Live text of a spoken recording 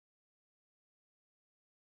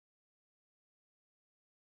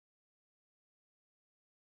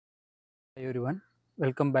Hi everyone,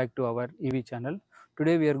 welcome back to our EV channel.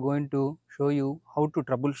 Today we are going to show you how to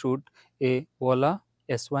troubleshoot a Ola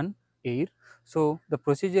S1 Air. So the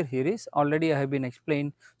procedure here is already I have been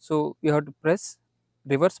explained. So you have to press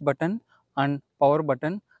reverse button and power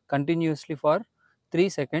button continuously for 3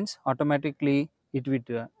 seconds. Automatically it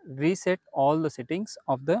will reset all the settings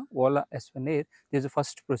of the Ola S1 Air. This is the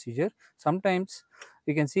first procedure. Sometimes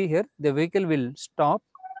you can see here the vehicle will stop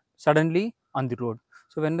suddenly on the road.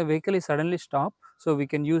 So when the vehicle is suddenly stopped, so we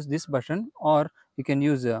can use this button, or we can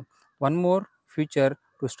use one more feature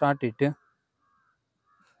to start it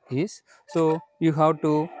is, so you have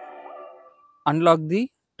to unlock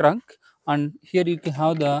the trunk, and here you can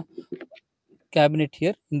have the cabinet.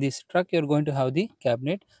 Here in this truck you are going to have the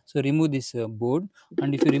cabinet. So remove this board,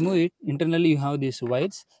 and if you remove it, internally you have these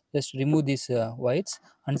wires. Just remove these wires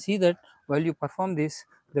and see that while you perform this,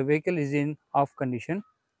 the vehicle is in off condition.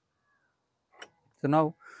 So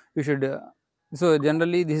now you should so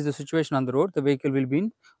generally this is the situation on the road, the vehicle will be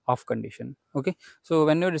in off condition. Okay, so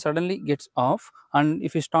whenever it suddenly gets off, and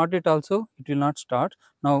if you start it also, it will not start.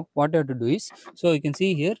 Now what you have to do is, so you can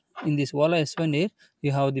see here in this Ola S1 Air,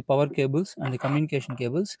 you have the power cables and the communication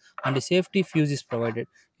cables, and the safety fuse is provided.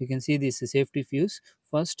 You can see this safety fuse.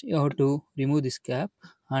 First you have to remove this cap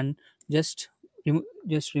and just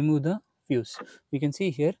remove the fuse. You can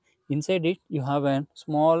see here inside it you have a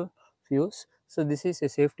small fuse. So this is a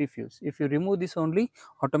safety fuse. If you remove this only,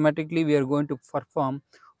 automatically we are going to perform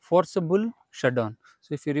forcible shutdown.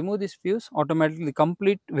 So if you remove this fuse, automatically the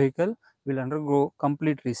complete vehicle will undergo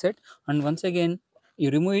complete reset, and once again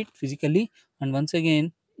you remove it physically, and once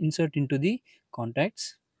again insert into the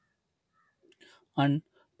contacts and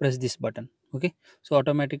press this button. Okay, so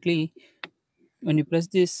automatically when you press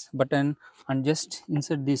this button and just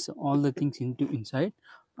insert this all the things into inside,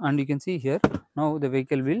 and you can see here now the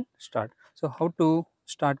vehicle will start. So how to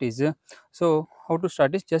start is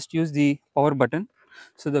just use the power button.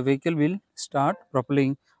 So the vehicle will start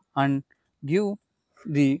propelling and give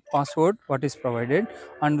the password what is provided,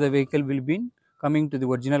 and the vehicle will be coming to the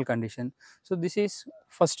original condition. So this is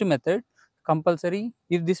first method compulsory.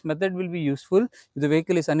 If this method will be useful, if the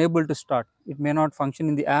vehicle is unable to start, it may not function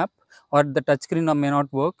in the app, or the touch screen may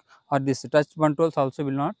not work, or this touch controls also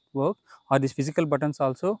will not work, or these physical buttons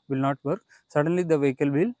also will not work, suddenly the vehicle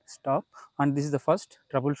will stop. And this is the first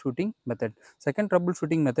troubleshooting method. Second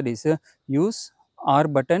troubleshooting method is use R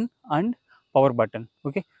button and power button.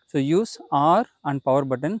 Okay, so use R and power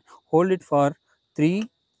button, hold it for 3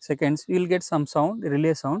 seconds, you will get some sound,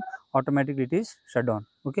 relay sound, automatically it is shut down.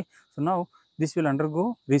 Okay, so now this will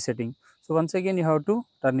undergo resetting. So once again you have to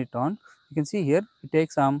turn it on. You can see here it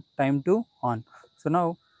takes some time to on. So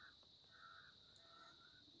now,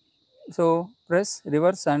 so press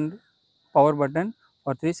reverse and power button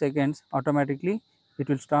for 3 seconds, automatically it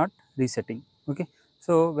will start resetting. Okay,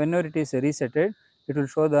 so whenever it is resetted, it will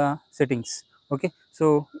show the settings. Okay,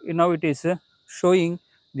 so now it is showing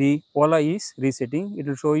the Ola is resetting. It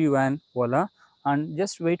will show you an Ola, and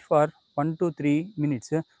just wait for 1 to 3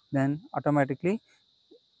 minutes, then automatically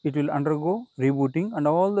it will undergo rebooting and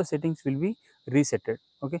all the settings will be resetted.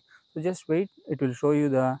 Okay, so just wait, it will show you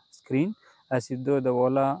the screen as if though the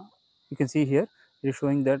Ola, you can see here it is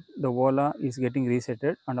showing that the Ola is getting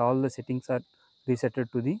resetted and all the settings are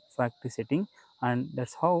resetted to the factory setting. And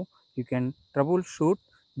that's how you can troubleshoot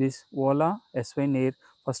this Ola S1 Air.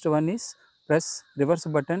 First one is press reverse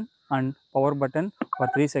button and power button for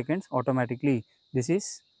 3 seconds, automatically this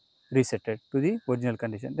is resetted to the original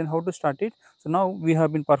condition. Then how to start it? So now we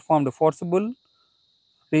have been performed forcible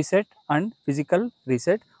reset and physical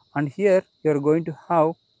reset, and here you are going to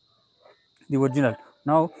have the original.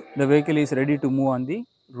 Now the vehicle is ready to move on the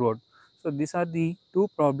road. So these are the two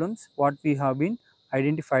problems what we have been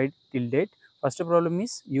identified till date. First problem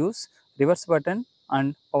is use reverse button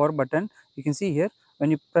and power button. You can see here when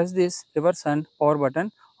you press this reverse and power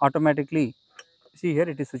button, automatically see here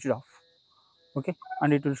it is switched off. Okay,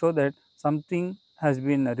 and it will show that something has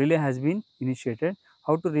been, a relay has been initiated.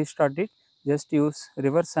 How to restart it? Just use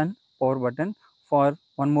reverse and power button for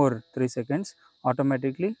one more 3 seconds,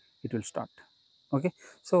 automatically it will start. Okay,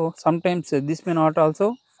 so sometimes this may not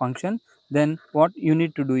also function. Then what you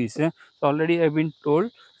need to do is, so already I have been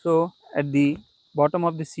told, so at the bottom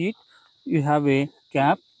of the seat you have a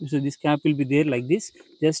cap. So this cap will be there like this,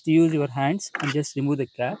 just use your hands and just remove the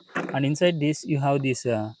cap, and inside this you have this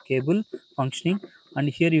cable functioning, and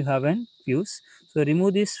here you have an fuse. So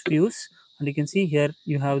remove this fuse, and you can see here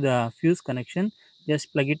you have the fuse connection.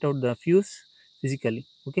 Just plug it out the fuse physically.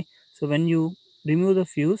 Okay, so when you remove the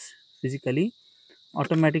fuse physically,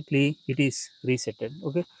 automatically it is resetted.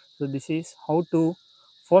 Okay, so this is how to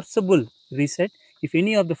forcible reset if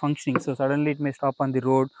any of the functioning, so suddenly it may stop on the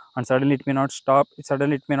road and suddenly it may not stop,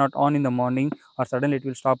 suddenly it may not on in the morning, or suddenly it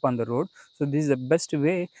will stop on the road. So this is the best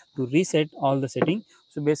way to reset all the setting.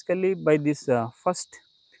 So basically by this first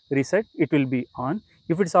reset it will be on.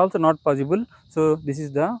 If it's also not possible, so this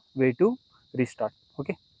is the way to restart.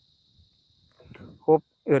 Okay, hope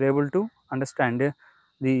you are able to understand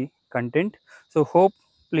the content. So hope,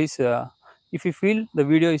 please if you feel the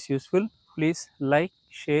video is useful, please like,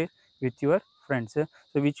 share with your friends, so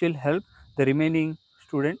which will help the remaining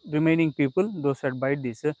people, those that buy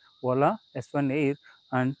this Ola S1 Air.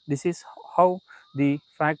 And this is how the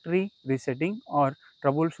factory resetting or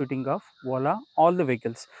troubleshooting of Ola all the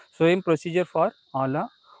vehicles. Same procedure for Ola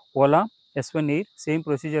S1 Air, same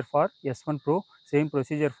procedure for S1 Pro, same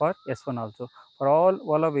procedure for S1 also. For all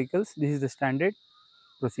Ola vehicles, this is the standard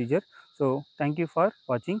procedure. So thank you for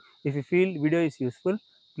watching. If you feel video is useful,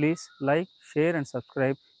 please like, share and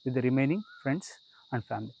subscribe with the remaining friends and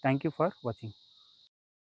family. Thank you for watching.